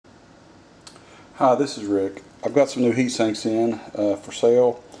Hi, this is Rick. I've got some new heat sinks in for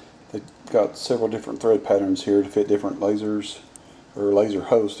sale. They've got several different thread patterns here to fit different lasers, or laser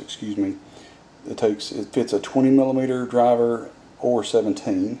hosts, excuse me. It fits a 20mm driver or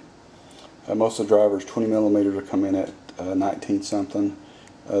 17. Most of the drivers 20mm will come in at 19 something.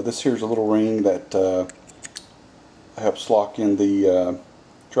 This here's a little ring that helps lock in the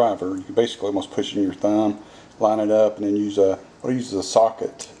driver. You can basically almost push it in your thumb, line it up, and then use a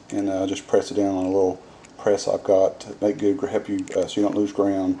socket and just press it down on a little press I've got to make good, help you so you don't lose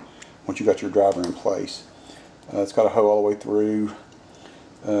ground once you got your driver in place. It's got a hole all the way through.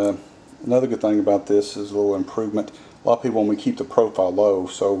 Another good thing about this is a little improvement. A lot of people, when we keep the profile low,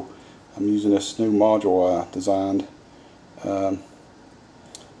 so I'm using this new module I designed. Well,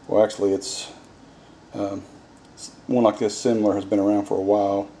 actually, it's one like this similar has been around for a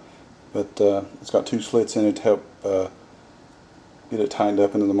while, but it's got two slits in it to help get it tightened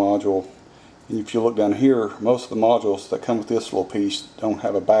up into the module. And if you look down here, most of the modules that come with this little piece don't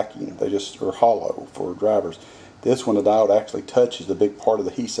have a backing. They just are hollow for drivers. This one, the diode actually touches the big part of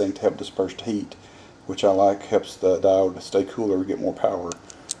the heatsink to help disperse heat, which I like. Helps the diode stay cooler and get more power.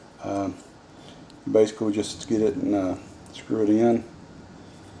 You basically just get it and screw it in.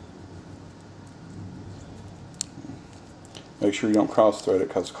 Make sure you don't cross thread it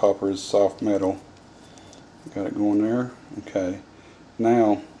because copper is soft metal. Got it going there. Okay.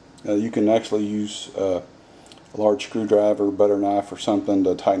 Now you can actually use a large screwdriver, butter knife, or something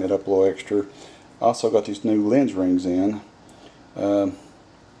to tighten it up a little extra. I also got these new lens rings in. You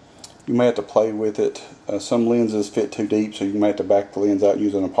may have to play with it. Some lenses fit too deep, so you may have to back the lens out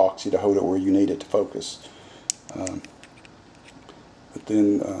using epoxy to hold it where you need it to focus. But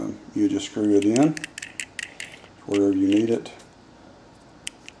then you just screw it in wherever you need it.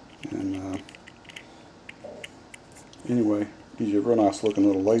 And anyway, gives you a real nice looking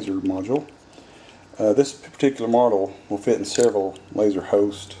little laser module. This particular model will fit in several laser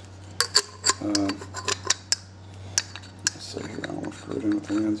hosts. Let's see here, I want to screw it in with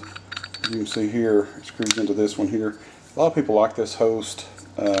the lens. As you can see here, it screws into this one here. A lot of people like this host.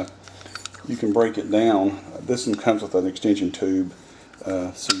 You can break it down. This one comes with an extension tube,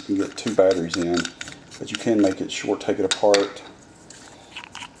 so you can get two batteries in. But you can make it short, take it apart,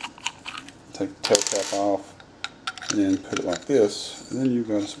 take the tail cap off, and then put it like this, and then you've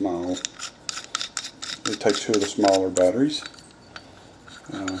got a smile. It takes two of the smaller batteries.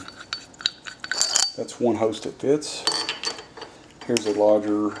 That's one host that fits. Here's a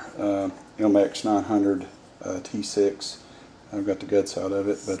larger MX900 T6. I've got the guts out of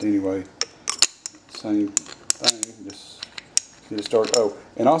it, but anyway, same thing. Just get it started. Oh,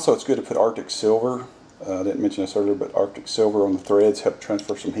 and also it's good to put Arctic silver. I didn't mention this earlier, but Arctic silver on the threads help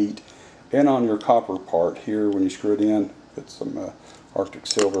transfer some heat. And on your copper part here, when you screw it in, put some Arctic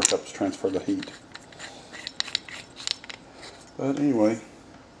silver, helps transfer the heat. But anyway,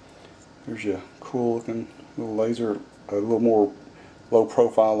 there's your cool looking little laser, a little more low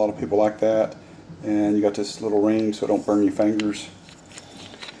profile. A lot of people like that. And you got this little ring so it don't burn your fingers.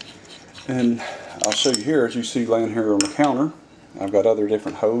 And I'll show you here, as you see laying here on the counter, I've got other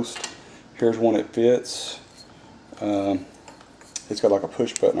different hosts. Here's one that fits. It's got like a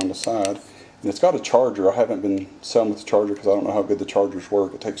push button on the side, and it's got a charger. I haven't been selling with the charger because I don't know how good the chargers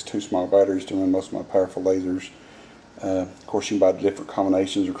work. It takes two small batteries to run most of my powerful lasers. Of course, you can buy different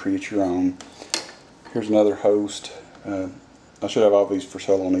combinations or create your own. Here's another host. I should have all these for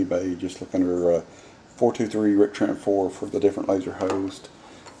sale on eBay. Just look under 423 Rick Trent 4 for the different laser host.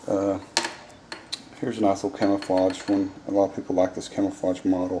 Here's a nice little camouflage one. A lot of people like this camouflage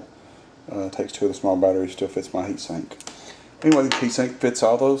model. Takes two of the small batteries, still fits my heatsink. Anyway, the heatsink fits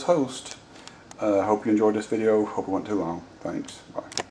all those hosts. I hope you enjoyed this video. Hope it wasn't too long. Thanks. Bye.